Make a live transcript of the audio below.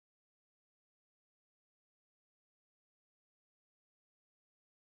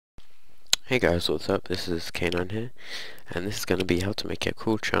Hey guys, what's up? This is K9 here, and this is going to be how to make a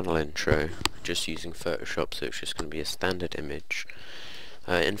cool channel intro just using Photoshop. So it's just going to be a standard image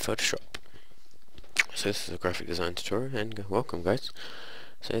in Photoshop. So this is a graphic design tutorial, and welcome guys.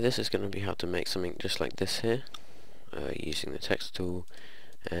 So this is going to be how to make something just like this here, using the text tool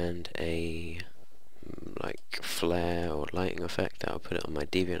and a like flare or lighting effect. I'll put it on my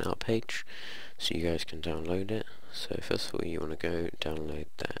DeviantArt page so you guys can download it. So first of all, you want to go download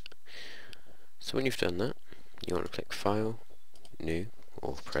that. So when you've done that, you want to click File, New,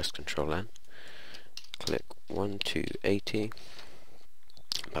 or press Ctrl N. Click 1280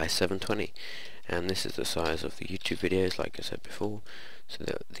 by 720, and this is the size of the YouTube videos, like I said before, so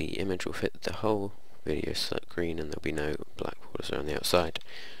that the image will fit the whole video screen and there'll be no black borders around the outside.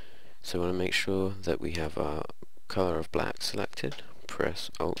 So we want to make sure that we have our color of black selected.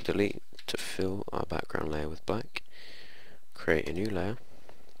 Press Alt Delete to fill our background layer with black. Create a new layer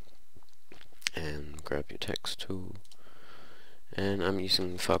and grab your text tool, and I'm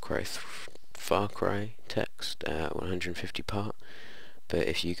using Far Cry text at 150 part, but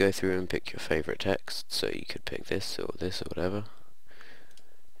if you go through and pick your favorite text, so you could pick this or whatever,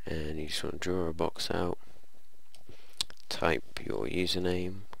 and you just want to draw a box out, type your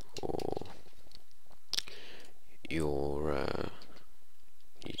username or your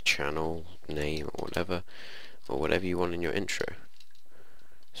channel name or whatever you want in your intro.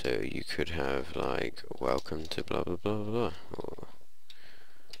 So you could have like, welcome to blah blah blah blah, or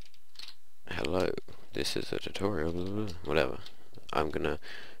hello, this is a tutorial, blah, blah, blah, whatever. I'm gonna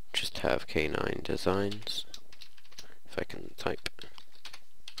just have K9 Designs, if I can type.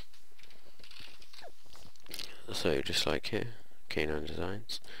 So just like here, K9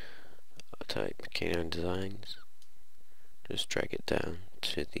 Designs, I'll type K9 Designs, just drag it down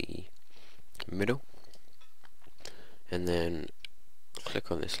to the middle, and then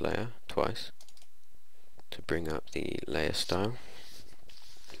click on this layer twice to bring up the layer style.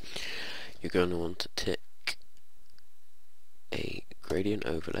 You're going to want to tick a gradient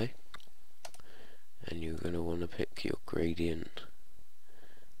overlay, and you're going to want to pick your gradient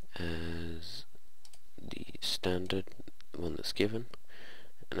as the standard one that's given,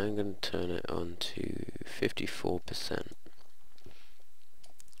 and I'm going to turn it on to 54%, and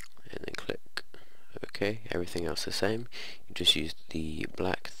then click OK. Everything else the same. You just use the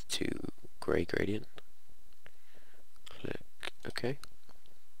black to grey gradient. Click OK.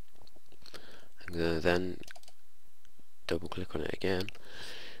 I'm going to then double click on it again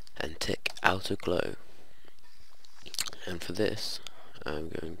and tick outer glow, and for this I'm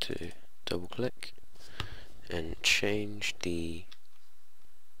going to double click and change the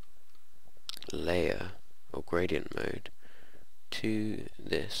layer or gradient mode to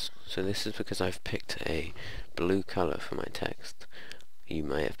this. So this is because I've picked a blue color for my text. You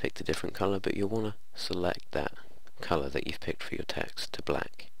may have picked a different color, but you'll want to select that color that you've picked for your text to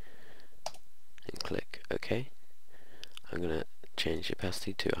black and click OK. I'm going to change the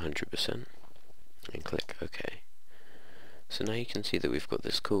opacity to 100% and click OK. So now you can see that we've got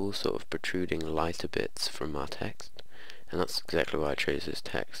this cool sort of protruding lighter bits from our text, and that's exactly why I chose this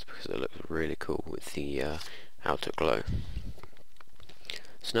text, because it looks really cool with the outer glow.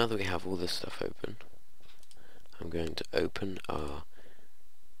 So now that we have all this stuff open, I'm going to open our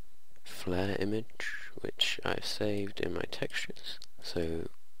flare image, which I've saved in my textures. So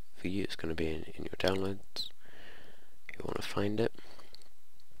for you it's going to be in your downloads. You want to find it.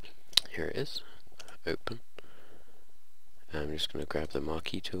 Here it is. Open. I'm just going to grab the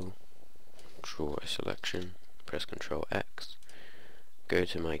marquee tool, draw a selection, press Ctrl X, go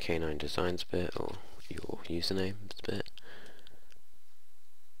to my K9 Designs bit or your usernames bit,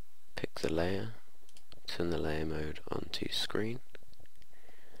 pick the layer, turn the layer mode onto screen,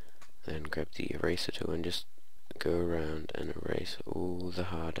 then grab the eraser tool and just go around and erase all the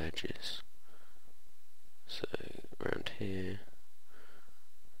hard edges. So around here,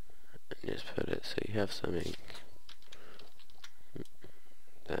 and just put it so you have something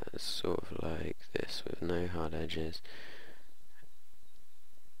that's sort of like this with no hard edges,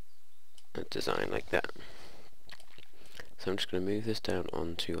 a design like that. So I'm just going to move this down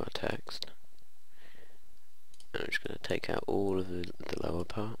onto our text, and I'm just going to take out all of the lower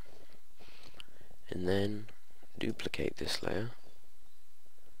part, and then duplicate this layer.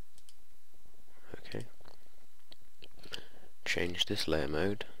 Okay. Change this layer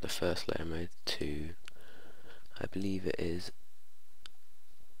mode, the first layer mode, to, I believe it is,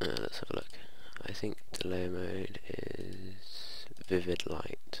 let's have a look. I think the layer mode is Vivid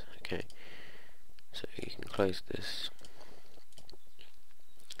Light. Okay. So you can close this,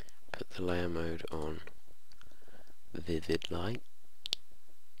 put the layer mode on Vivid Light,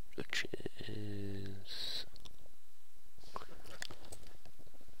 which is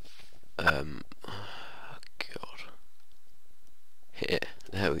oh god, here,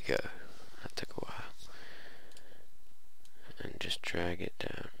 there we go. That took a while. And just drag it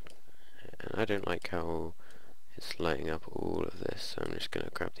down. And I don't like how it's lighting up all of this, so I'm just going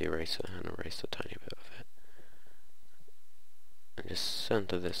to grab the eraser and erase a tiny bit of it. And just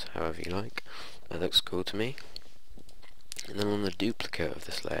center this however you like. That looks cool to me. And then on the duplicate of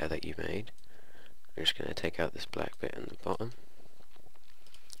this layer that you made, I'm just going to take out this black bit in the bottom.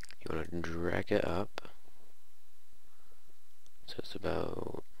 You want to drag it up, so it's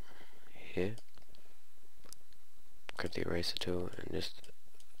about here. Grab the eraser tool and just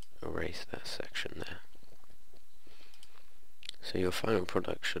erase that section there. So your final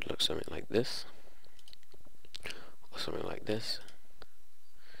product should look something like this, or something like this.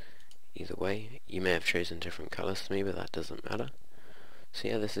 Either way, you may have chosen different colours to me, but that doesn't matter. So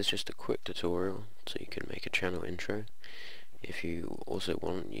yeah, this is just a quick tutorial so you can make a channel intro. If you also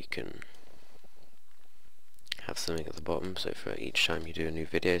want, you can have something at the bottom, so for each time you do a new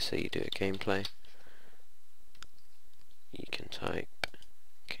video, say you do a gameplay, you can type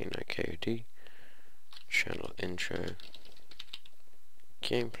K9KOD channel intro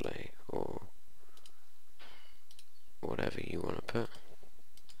gameplay, or whatever you want to put.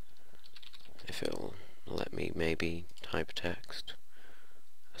 If it'll let me maybe type text,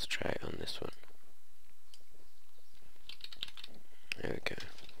 let's try it on this one. There we go.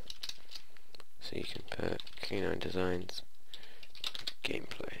 So you can put K9 Designs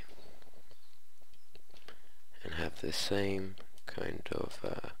gameplay and have the same kind of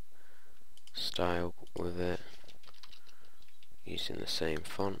style with it, using the same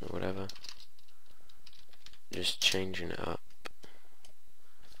font or whatever, just changing it up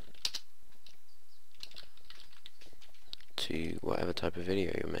to whatever type of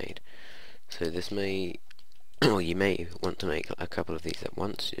video you made. So this may, or you may want to make a couple of these at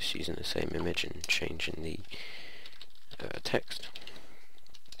once, just using the same image and changing the text.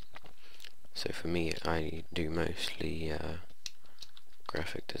 So for me, I do mostly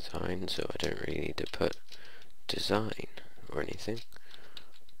graphic design, so I don't really need to put design or anything.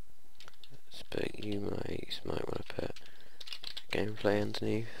 But you might want to put gameplay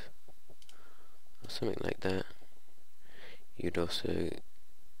underneath, or something like that. You'd also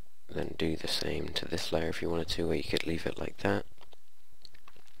then do the same to this layer if you wanted to, or you could leave it like that.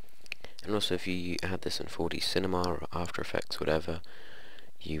 And also if you had this in 4D Cinema or After Effects, whatever,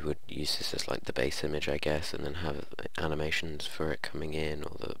 you would use this as like the base image, I guess, and then have animations for it coming in,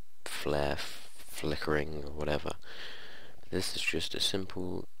 or the flare flickering or whatever. This is just a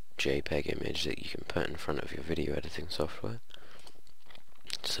simple JPEG image that you can put in front of your video editing software.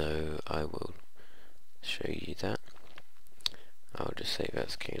 So I will show you that. I'll just save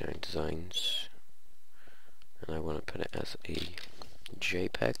as K9 Designs, and I want to put it as a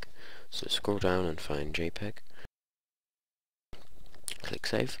JPEG. So scroll down and find JPEG, click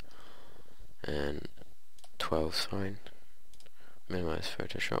save, and 12's fine. Minimize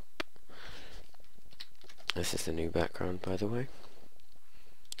Photoshop. This is the new background, by the way.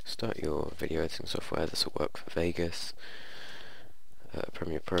 Start your video editing software. This will work for Vegas,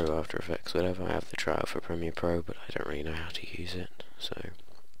 Premiere Pro, After Effects, whatever. I have the trial for Premiere Pro, but I don't really know how to use it, so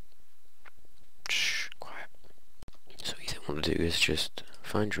shh, quiet. So what you want to do is just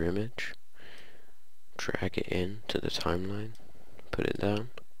find your image, drag it in to the timeline, put it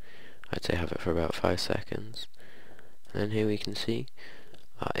down. I'd say have it for about 5 seconds, and then here we can see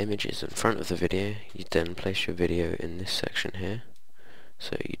our image is in front of the video. You then place your video in this section here,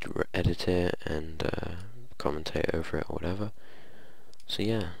 so you'd edit it and commentate over it or whatever. So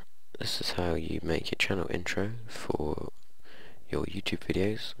yeah, this is how you make your channel intro for your YouTube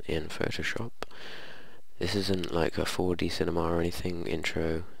videos in Photoshop. This isn't like a 4D Cinema or anything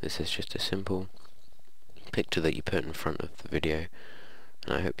intro, this is just a simple picture that you put in front of the video.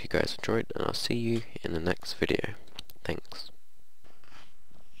 And I hope you guys enjoyed, and I'll see you in the next video. Thanks.